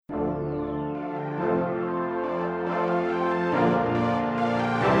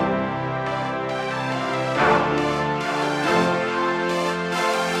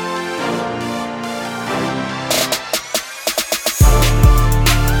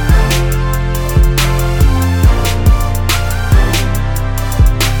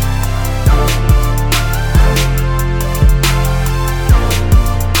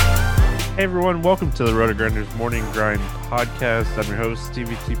Hey everyone, welcome to the Roto-Grinders Morning Grind Podcast. I'm your host,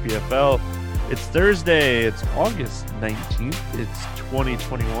 Stevie TPFL. It's Thursday, it's August 19th, it's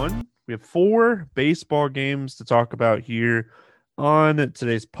 2021. We have 4 baseball games to talk about here on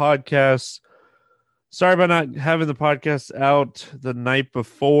today's podcast. Sorry about not having the podcast out the night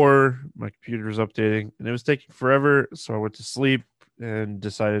before. My computer was updating and it was taking forever, so I went to sleep and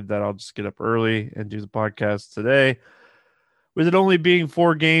decided that I'll just get up early and do the podcast today. With it only being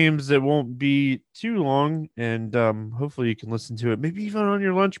 4 games, it won't be too long, and hopefully you can listen to it, maybe even on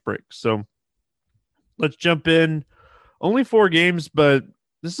your lunch break. So let's jump in. Only 4 games, but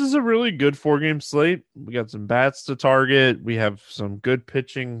this is a really good 4-game slate. We got some bats to target. We have some good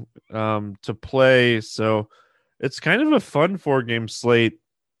pitching to play. So it's kind of a fun 4-game slate.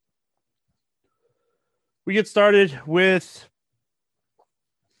 We get started with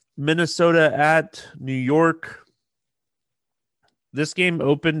Minnesota at New York. This game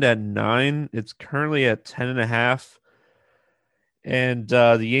opened at 9. It's currently at 10.5. And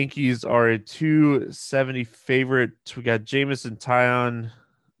the Yankees are a 270 favorite. We got Jameson Taillon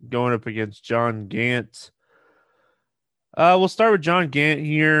going up against John Gant. We'll start with John Gant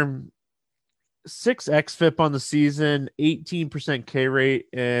here. 6 xFIP on the season, 18% K rate,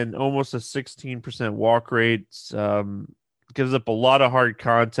 and almost a 16% walk rate. Gives up a lot of hard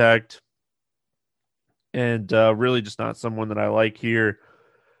contact. And really just not someone that I like here.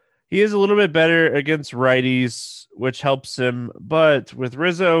 He is a little bit better against righties, which helps him. But with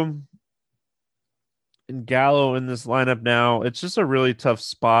Rizzo and Gallo in this lineup now, it's just a really tough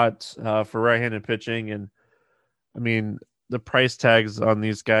spot for right-handed pitching. And, I mean, the price tags on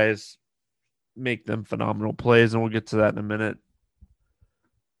these guys make them phenomenal plays, and we'll get to that in a minute.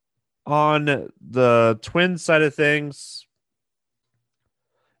 On the Twins side of things,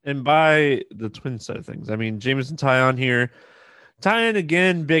 and by the Twins side of things, I mean, Jameson Taillon here. Taillon,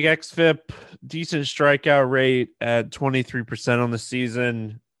 again, big xFIP, decent strikeout rate at 23% on the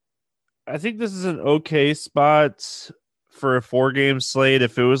season. I think this is an okay spot for a 4-game slate.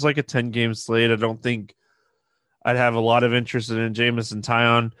 If it was like a 10-game slate, I don't think I'd have a lot of interest in Jameson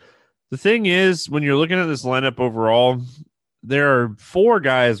Taillon. The thing is, when you're looking at this lineup overall, there are 4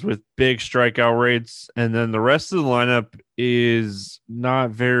 guys with big strikeout rates, and then the rest of the lineup is not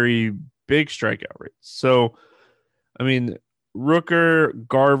very big strikeout rates. So, I mean, Rooker,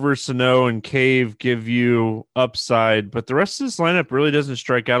 Garver, Sano, and Cave give you upside, but the rest of this lineup really doesn't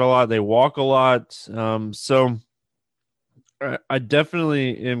strike out a lot. They walk a lot. So I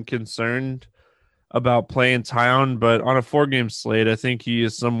definitely am concerned about playing Taillon, but on a 4-game slate, I think he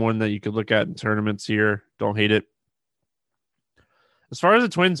is someone that you could look at in tournaments here. Don't hate it. As far as the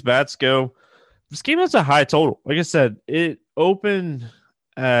Twins bats go, this game has a high total. Like I said, it opened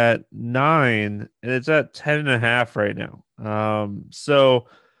at 9 and it's at 10.5 right now. So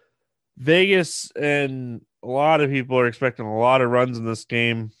Vegas and a lot of people are expecting a lot of runs in this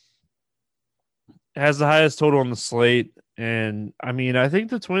game. It has the highest total on the slate. And I mean, I think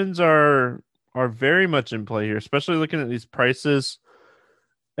the Twins are very much in play here, especially looking at these prices.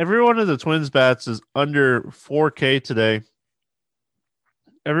 Every one of the Twins bats is under 4K today.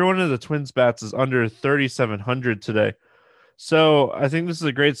 Every one of the Twins bats is under 3,700 today. So I think this is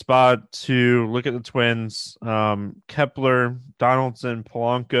a great spot to look at the Twins. Kepler, Donaldson,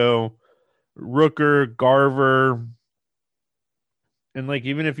 Polanco, Rooker, Garver. And like,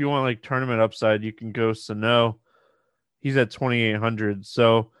 even if you want like tournament upside, you can go Sano. He's at 2,800.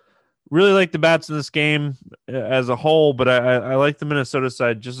 So really like the bats in this game as a whole, but I like the Minnesota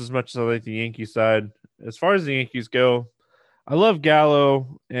side just as much as I like the Yankee side. As far as the Yankees go, I love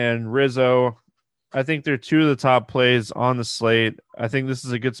Gallo and Rizzo. I think they're 2 of the top plays on the slate. I think this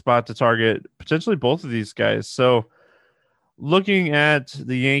is a good spot to target potentially both of these guys. So looking at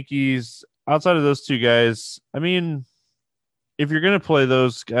the Yankees, outside of those 2 guys, I mean, if you're going to play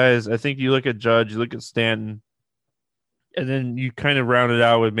those guys, I think you look at Judge, you look at Stanton, and then you kind of round it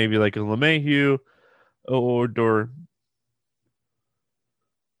out with maybe like a LeMahieu or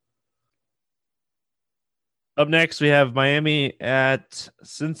Up next, we have Miami at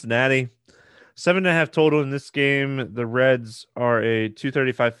Cincinnati. 7.5 total in this game. The Reds are a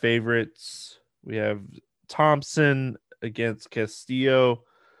 235 favorites. We have Thompson against Castillo.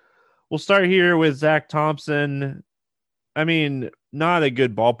 We'll start here with Zach Thompson. I mean, not a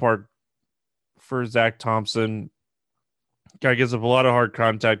good ballpark for Zach Thompson. Guy gives up a lot of hard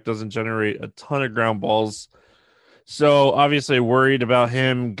contact, doesn't generate a ton of ground balls. So obviously worried about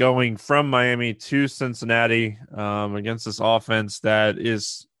him going from Miami to Cincinnati against this offense that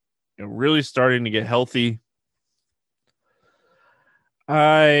is really starting to get healthy.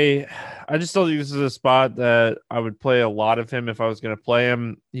 I I just don't think this is a spot that I would play a lot of him if I was going to play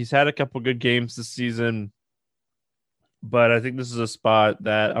him. He's had a couple good games this season, but I think this is a spot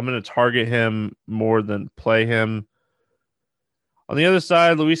that I'm going to target him more than play him. On the other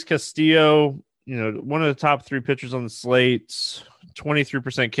side, Luis Castillo, one of the top three pitchers on the slate,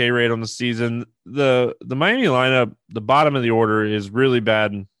 23% K rate on the season. The Miami lineup, the bottom of the order is really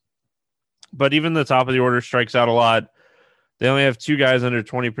bad, but even the top of the order strikes out a lot. They only have two guys under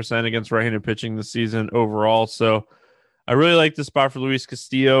 20% against right-handed pitching this season overall. So I really like the spot for Luis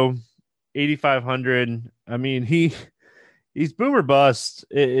Castillo, 8,500. I mean, he's boomer bust,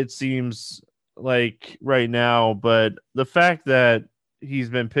 it seems like right now, but the fact that he's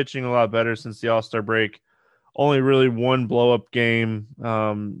been pitching a lot better since the All-Star break, only really one blow-up game,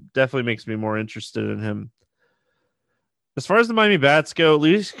 definitely makes me more interested in him. As far as the Miami bats go,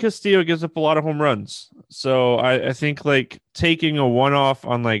 Luis Castillo gives up a lot of home runs. So I think like taking a one-off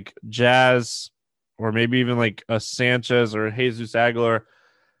on like Jazz or maybe even like a Sanchez or a Jesus Aguilar,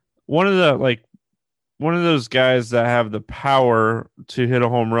 one of those guys that have the power to hit a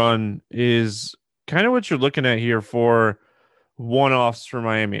home run is kind of what you're looking at here for one-offs for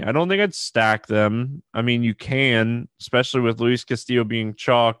Miami. I don't think I'd stack them. I mean, you can, especially with Luis Castillo being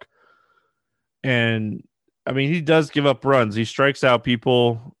chalk. And I mean, he does give up runs. He strikes out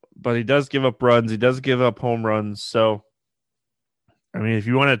people, but he does give up runs. He does give up home runs. So, I mean, if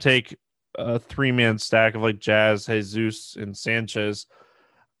you want to take a three-man stack of like Jazz, Jesus, and Sanchez,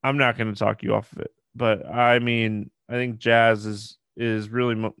 I'm not going to talk you off of it. But I mean, I think Jazz is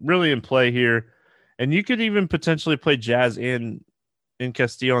really in play here, and you could even potentially play Jazz in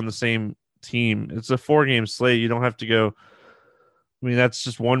Castillo on the same team. It's a 4-game slate. You don't have to go. I mean, that's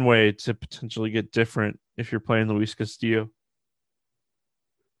just one way to potentially get different if you're playing Luis Castillo.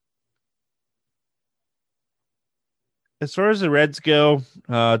 As far as the Reds go,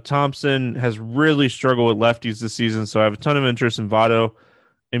 Thompson has really struggled with lefties this season, so I have a ton of interest in Votto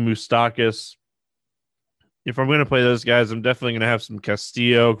and Moustakas. If I'm going to play those guys, I'm definitely going to have some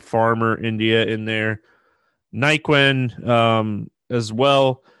Castillo, Farmer, India in there. Nyquin as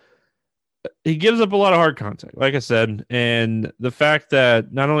well. He gives up a lot of hard contact, like I said. And the fact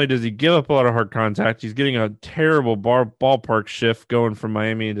that not only does he give up a lot of hard contact, he's getting a terrible ballpark shift going from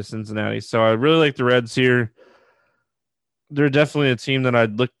Miami to Cincinnati. So I really like the Reds here. They're definitely a team that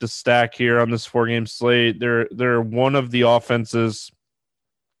I'd look to stack here on this 4-game slate. They're one of the offenses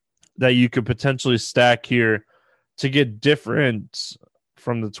that you could potentially stack here to get different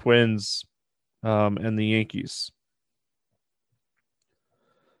from the Twins and the Yankees.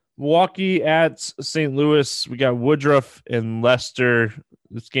 Milwaukee at St. Louis. We got Woodruff and Lester.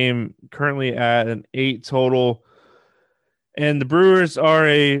 This game currently at an 8 total. And the Brewers are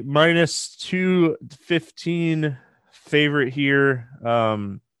a minus 215 favorite here.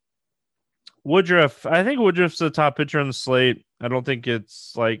 Woodruff, I think Woodruff's the top pitcher on the slate. I don't think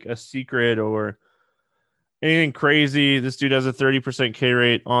it's like a secret or anything crazy. This dude has a 30% K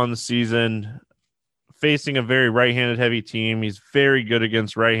rate on the season, facing a very right-handed heavy team. He's very good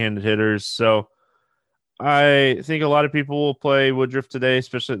against right-handed hitters. So I think a lot of people will play Woodruff today,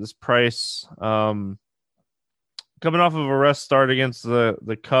 especially at this price. Coming off of a rest start against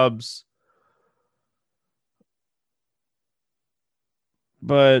the Cubs.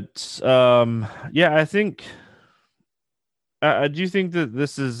 But yeah, I think I do think that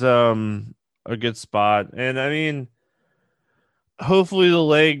this is a good spot. And I mean, hopefully the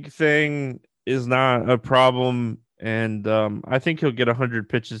leg thing is not a problem. And I think he'll get 100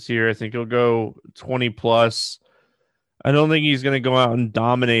 pitches here. I think he'll go 20 plus. I don't think he's going to go out and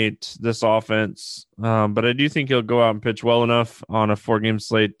dominate this offense, but I do think he'll go out and pitch well enough on a 4-game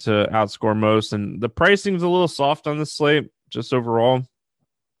slate to outscore most. And the pricing's a little soft on this slate, just overall.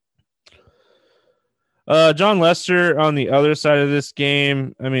 John Lester on the other side of this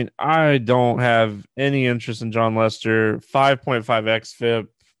game. I mean, I don't have any interest in John Lester. 5.5 xFIP,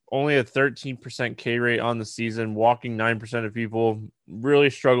 only a 13% K rate on the season, walking 9% of people, really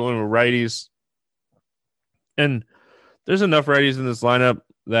struggling with righties. And there's enough righties in this lineup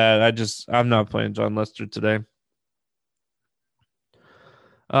that I'm not playing John Lester today.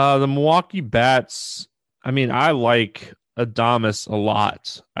 The Milwaukee Bats, I mean, I like Adames a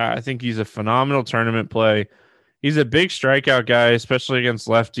lot. I think he's a phenomenal tournament play. He's a big strikeout guy, especially against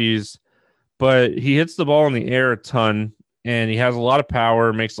lefties, but he hits the ball in the air a ton, and he has a lot of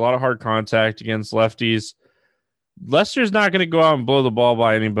power, makes a lot of hard contact against lefties. Lester's not going to go out and blow the ball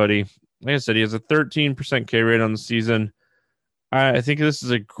by anybody. Like I said, he has a 13% K rate on the season. I think this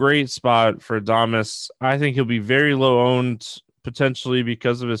is a great spot for Adames. I think he'll be very low owned potentially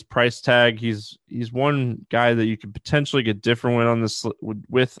because of his price tag. He's one guy that you could potentially get different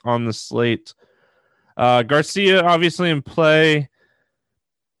with on the slate. Garcia obviously in play.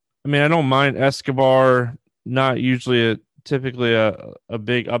 I mean, I don't mind Escobar. Not usually typically a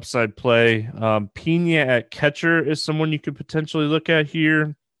big upside play. Pena at catcher is someone you could potentially look at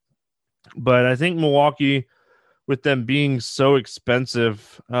here, but I think Milwaukee, with them being so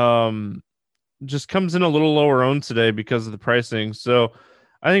expensive, just comes in a little lower owned today because of the pricing. So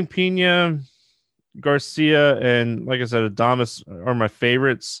I think Pena, Garcia, and like I said, Adames are my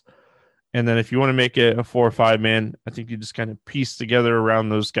favorites. And then if you want to make it a 4 or 5 man, I think you just kind of piece together around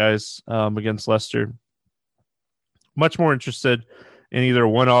those guys against Leicester. Much more interested in either a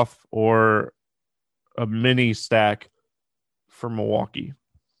one-off or a mini stack for Milwaukee.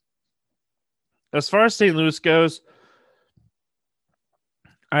 As far as St. Louis goes,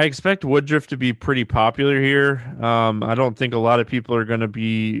 I expect Woodruff to be pretty popular here. I don't think a lot of people are going to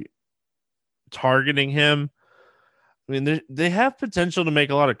be targeting him. I mean, they have potential to make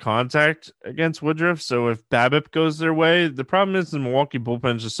a lot of contact against Woodruff. So if BABIP goes their way, the problem is the Milwaukee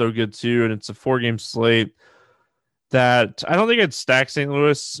bullpen is just so good too, and it's a 4-game slate that I don't think I'd stack St.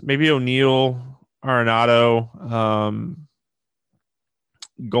 Louis. Maybe O'Neill, Arenado,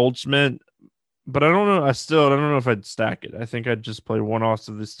 Goldschmidt, but I don't know. I don't know if I'd stack it. I think I'd just play one-offs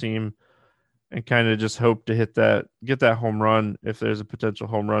of this team and kind of just hope to get that home run if there's a potential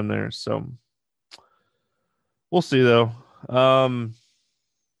home run there. So we'll see though.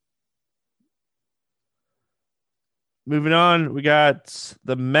 Moving on, we got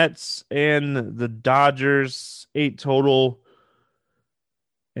the Mets and the Dodgers, 8 total.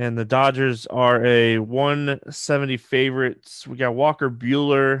 And the Dodgers are a 170 favorites. We got Walker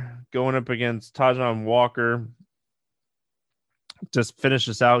Buehler going up against Tajon Walker. Just finish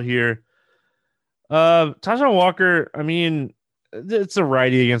this out here. Tajon Walker, I mean, it's a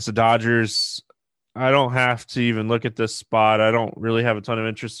righty against the Dodgers. I don't have to even look at this spot. I don't really have a ton of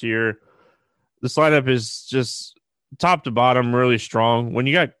interest here. This lineup is just top to bottom really strong. When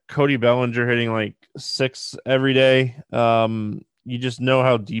you got Cody Bellinger hitting like 6 every day, you just know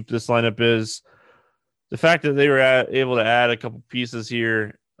how deep this lineup is. The fact that they were able to add a couple pieces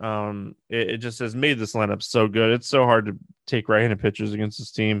here, it just has made this lineup so good. It's so hard to take right-handed pitchers against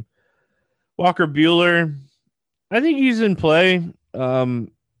this team. Walker Buehler, I think he's in play.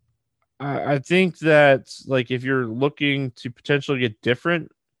 I think that like if you're looking to potentially get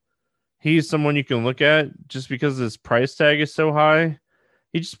different, he's someone you can look at just because his price tag is so high.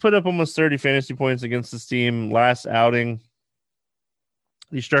 He just put up almost 30 fantasy points against this team last outing.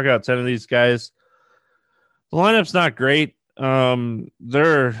 He struck out 10 of these guys. The lineup's not great.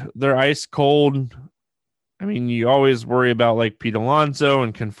 They're ice cold. I mean, you always worry about like Pete Alonso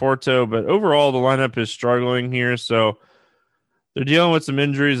and Conforto, but overall the lineup is struggling here. So they're dealing with some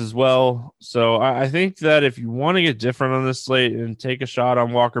injuries as well. So I think that if you want to get different on this slate and take a shot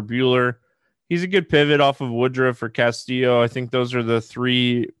on Walker Buehler, he's a good pivot off of Woodruff or Castillo. I think those are the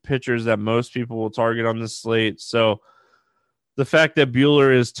 3 pitchers that most people will target on this slate. So the fact that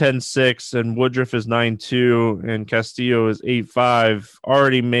Buehler is 10-6 and Woodruff is 9-2 and Castillo is 8-5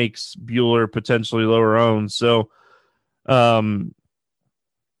 already makes Buehler potentially lower owned. So I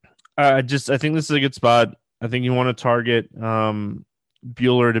think this is a good spot. I think you want to target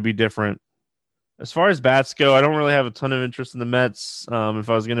Buehler to be different. As far as bats go, I don't really have a ton of interest in the Mets. If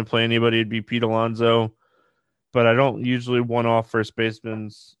I was going to play anybody, it'd be Pete Alonso, but I don't usually one-off first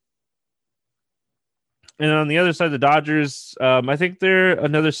basemen. And on the other side, the Dodgers, I think they're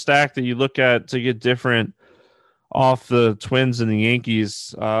another stack that you look at to get different off the Twins and the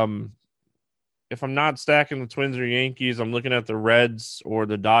Yankees. If I'm not stacking the Twins or Yankees, I'm looking at the Reds or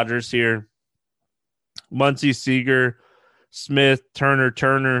the Dodgers here. Muncy, Seager, Smith, Turner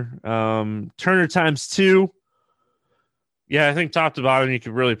times 2. Yeah, I think top to bottom, you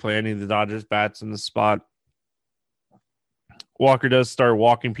could really play any of the Dodgers bats in the spot. Walker does start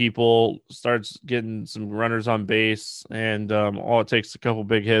walking people, starts getting some runners on base, and all it takes is a couple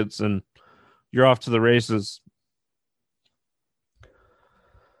big hits, and you're off to the races.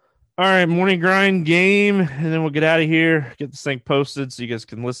 All right, morning grind game, and then we'll get out of here, get this thing posted so you guys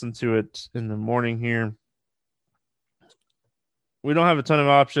can listen to it in the morning here. We don't have a ton of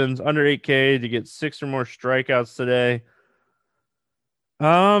options. Under 8K to get 6 or more strikeouts today.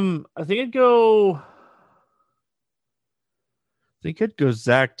 I think I'd go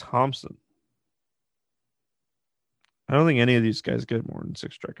Zach Thompson. I don't think any of these guys get more than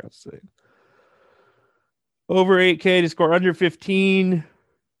 6 strikeouts today. Over 8K to score under 15.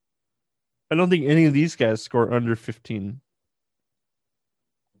 I don't think any of these guys score under 15.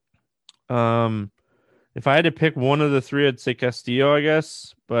 If I had to pick one of the three, I'd say Castillo, I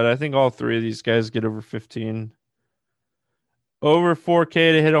guess. But I think all three of these guys get over 15. Over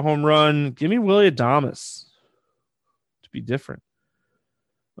 4K to hit a home run. Give me Willie Adames to be different.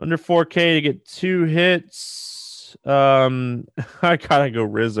 Under 4K to get 2 hits. I gotta go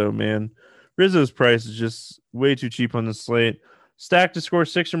Rizzo, man. Rizzo's price is just way too cheap on the slate. Stack to score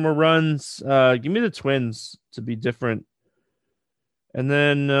 6 or more runs. Give me the Twins to be different. And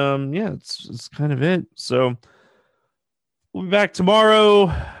then, yeah, it's kind of it. So we'll be back tomorrow.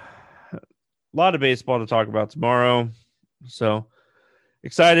 A lot of baseball to talk about tomorrow. So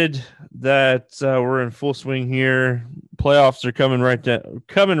excited that we're in full swing here. Playoffs are coming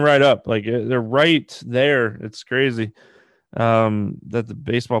right up. Like they're right there. It's crazy that the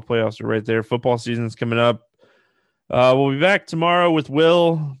baseball playoffs are right there. Football season's coming up. We'll be back tomorrow with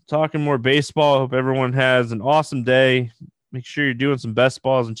Will talking more baseball. Hope everyone has an awesome day. Make sure you're doing some best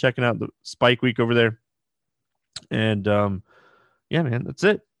balls and checking out the Spike Week over there. And yeah, man, that's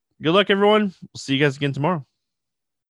it. Good luck, everyone. We'll see you guys again tomorrow.